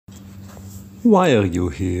Why are you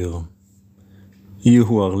here? You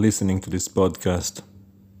who are listening to this podcast,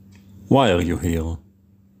 why are you here?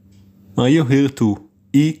 Are you here to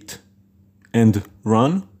eat and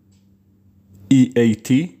run?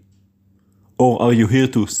 EAT? Or are you here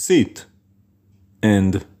to sit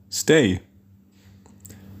and stay?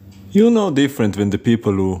 You're no different than the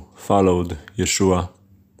people who followed Yeshua.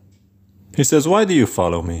 He says, why do you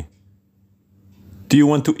follow me? Do you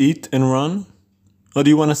want to eat and run? Or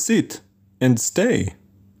do you want to sit and stay?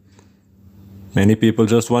 Many people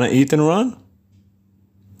just want to eat and run.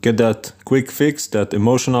 Get that quick fix, that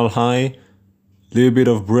emotional high, little bit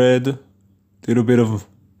of bread, little bit of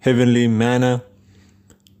heavenly manna.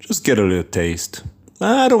 Just get a little taste.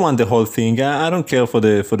 I don't want the whole thing. I don't care for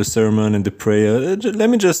the sermon and the prayer. Let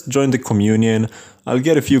me just join the communion. I'll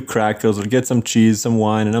get a few crackers, I'll get some cheese, some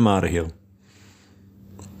wine, and I'm out of here.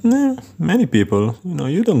 Many people,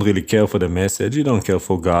 you don't really care for the message. You don't care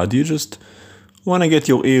for God. You just want to get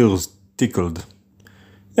your ears tickled.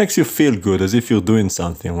 Makes you feel good, as if you're doing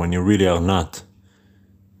something when you really are not.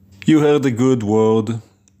 You heard a good word.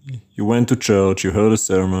 You went to church. You heard a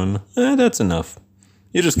sermon. That's enough.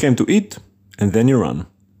 You just came to eat, and then you run.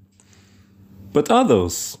 But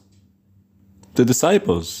others, the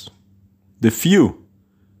disciples, the few,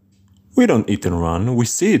 we don't eat and run. We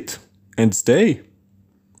sit and stay.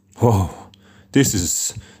 Oh, this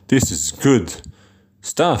is good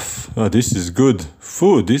stuff. This is good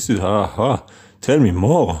food. This is Tell me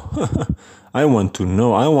more. I want to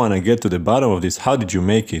know. I want to get to the bottom of this. How did you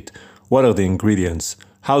make it? What are the ingredients?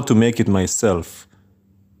 How to make it myself?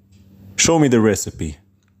 Show me the recipe.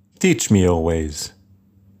 Teach me your ways.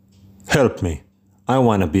 Help me. I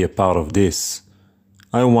want to be a part of this.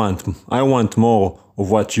 I want more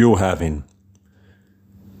of what you're having.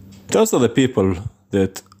 Those are the people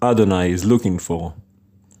that Adonai is looking for.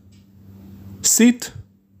 Sit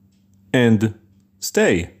and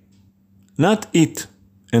stay. Not eat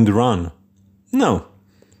and run. No.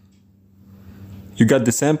 You got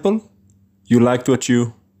the sample? You liked what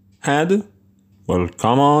you had? Well,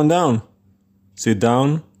 come on down. Sit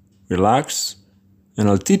down, relax, and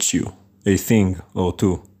I'll teach you a thing or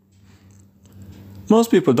two. Most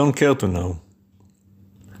people don't care to know.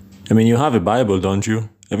 I mean, you have a Bible, don't you?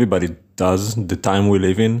 Everybody does, the time we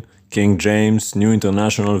live in. King James, New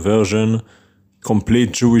International Version,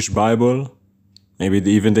 complete Jewish Bible, maybe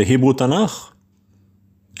even the Hebrew Tanakh.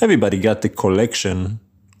 Everybody got the collection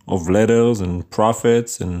of letters and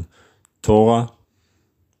prophets and Torah.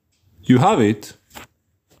 You have it,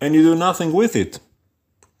 and you do nothing with it.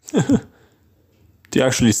 Do you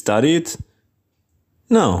actually study it?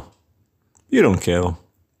 No, you don't care.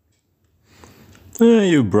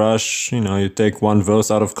 You brush, you take one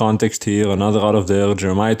verse out of context here, another out of there,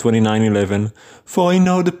 Jeremiah 29:11. For I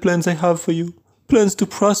know the plans I have for you, plans to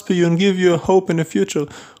prosper you and give you a hope in the future.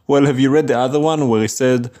 Well, have you read the other one where he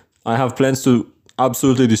said, I have plans to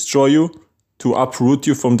absolutely destroy you, to uproot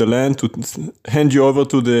you from the land, to hand you over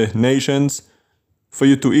to the nations, for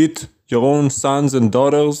you to eat your own sons and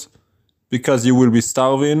daughters, because you will be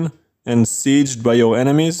starving and sieged by your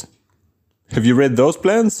enemies? Have you read those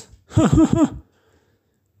plans?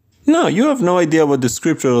 No, you have no idea what the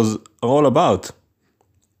scriptures are all about.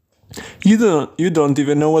 You don't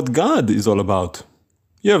even know what God is all about.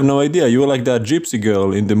 You have no idea. You're like that gypsy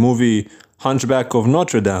girl in the movie Hunchback of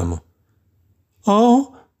Notre Dame.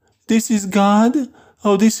 Oh, this is God?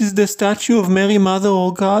 Oh, this is the statue of Mary, Mother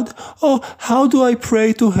of God? Oh, how do I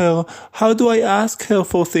pray to her? How do I ask her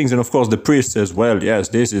for things? And of course the priest says, well, yes,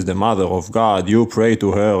 this is the Mother of God. You pray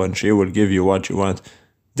to her and she will give you what you want.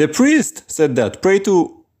 The priest said that. Pray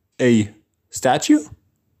to a statue?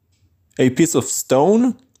 A piece of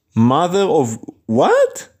stone? Mother of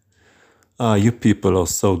what? You people are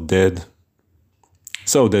so dead.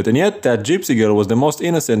 So dead. And yet that gypsy girl was the most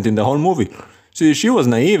innocent in the whole movie. She was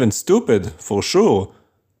naive and stupid, for sure.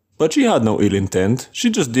 But she had no ill intent.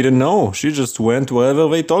 She just didn't know. She just went wherever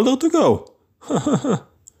they told her to go.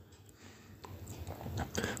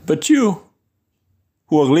 But you,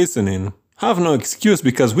 who are listening, have no excuse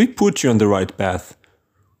because we put you on the right path.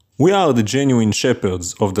 We are the genuine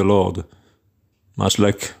shepherds of the Lord. Much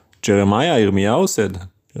like Yirmiyahu said.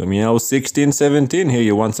 Yirmiyahu 16:17. Here,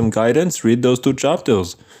 you want some guidance? Read those two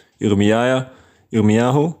chapters.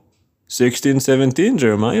 Yirmiyahu 16:17,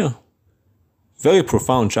 Jeremiah. Very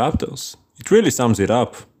profound chapters. It really sums it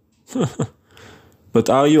up. But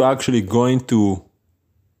are you actually going to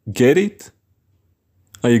get it?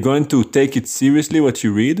 Are you going to take it seriously what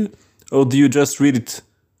you read? Or do you just read it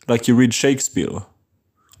like you read Shakespeare?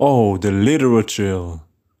 Oh, the literature.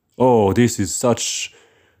 Oh, this is such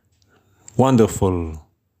wonderful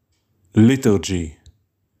liturgy.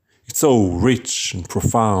 It's so rich and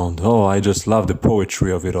profound. Oh, I just love the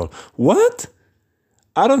poetry of it all. What?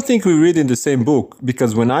 I don't think we read in the same book,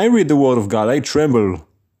 because when I read the Word of God, I tremble.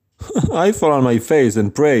 I fall on my face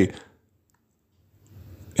and pray.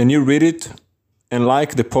 And you read it and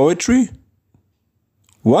like the poetry?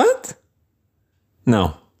 What? No.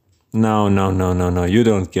 No, you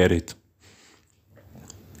don't get it.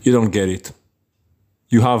 You don't get it.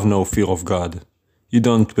 You have no fear of God. You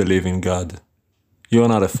don't believe in God. You're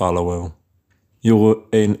not a follower. You're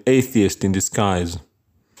an atheist in disguise.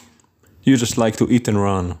 You just like to eat and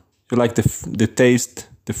run. You like the taste,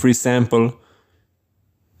 the free sample,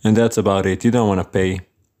 and that's about it. You don't want to pay.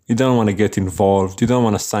 You don't want to get involved. You don't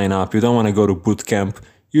want to sign up. You don't want to go to boot camp.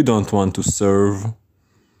 You don't want to serve.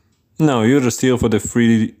 No, you're just here for the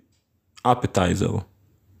free appetizer,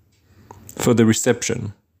 for the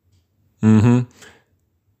reception.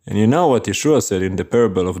 And you know what Yeshua said in the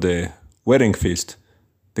parable of the wedding feast?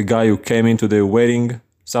 The guy who came into the wedding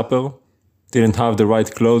supper didn't have the right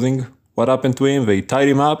clothing. What happened to him? They tied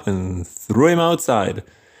him up and threw him outside.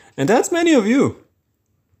 And that's many of you.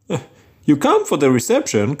 You come for the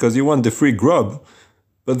reception because you want the free grub,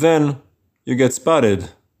 but then you get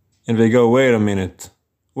spotted and they go, wait a minute,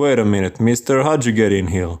 mister, how'd you get in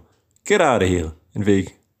here? Get out of here. And they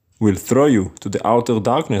will throw you to the outer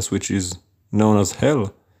darkness, which is known as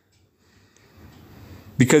hell.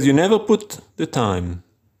 Because you never put the time,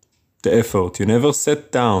 the effort, you never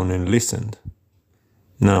sat down and listened.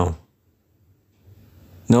 No.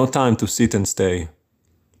 No time to sit and stay.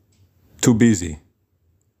 Too busy.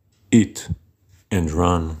 Eat and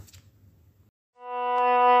run.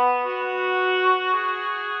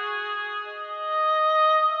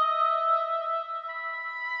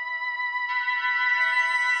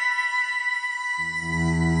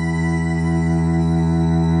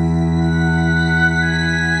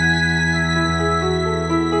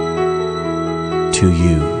 To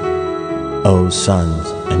you, O sons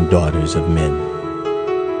and daughters of men,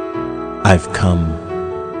 I've come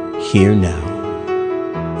here now,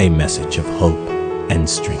 a message of hope and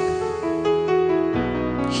strength.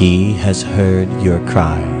 He has heard your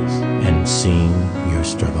cries and seen your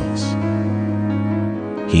struggles.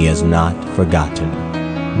 He has not forgotten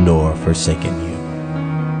nor forsaken you.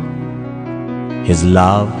 His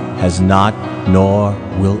love has not nor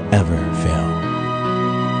will ever fail.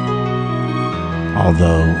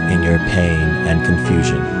 Although in your pain and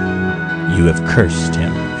confusion you have cursed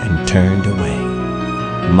him and turned away,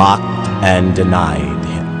 mocked and denied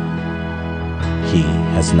him, he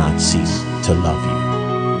has not ceased to love you.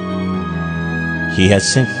 He has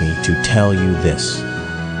sent me to tell you this: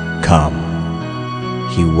 come,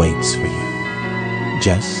 he waits for you,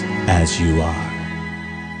 just as you are.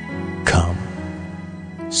 Come,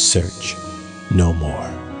 search no more.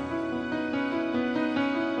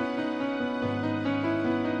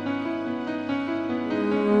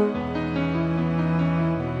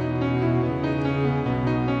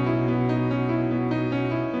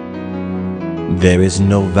 There is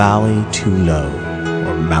no valley too low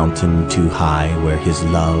or mountain too high where his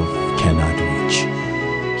love cannot reach.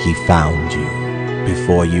 He found you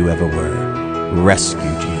before you ever were,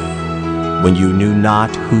 rescued you when you knew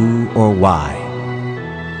not who or why.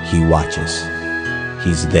 He watches.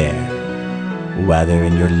 He's there, whether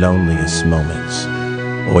in your loneliest moments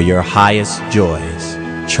or your highest joys,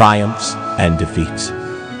 triumphs and defeats.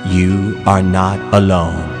 You are not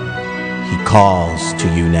alone. He calls to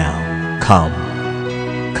you now. Come.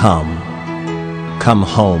 Come, come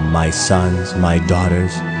home, my sons, my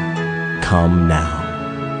daughters, come now.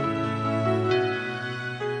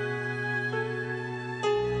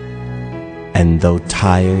 And though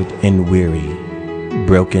tired and weary,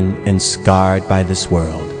 broken and scarred by this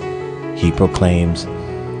world, he proclaims,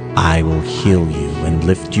 I will heal you and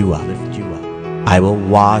lift you up. I will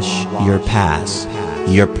wash your past,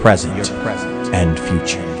 your present, and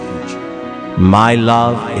future. My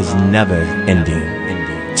love is never ending.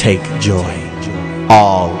 Take joy,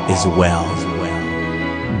 all is well.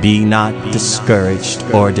 Be not discouraged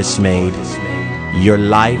or dismayed. Your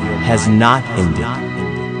life has not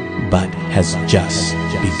ended, but has just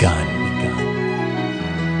begun.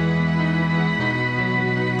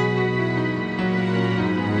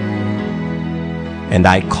 And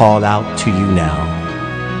I call out to you now,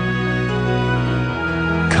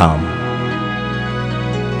 come.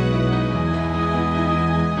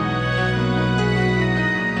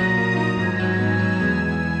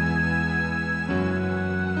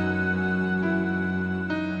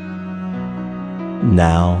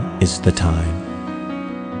 Now is the time.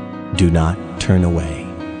 Do not turn away,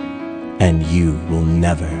 and you will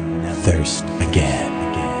never thirst again.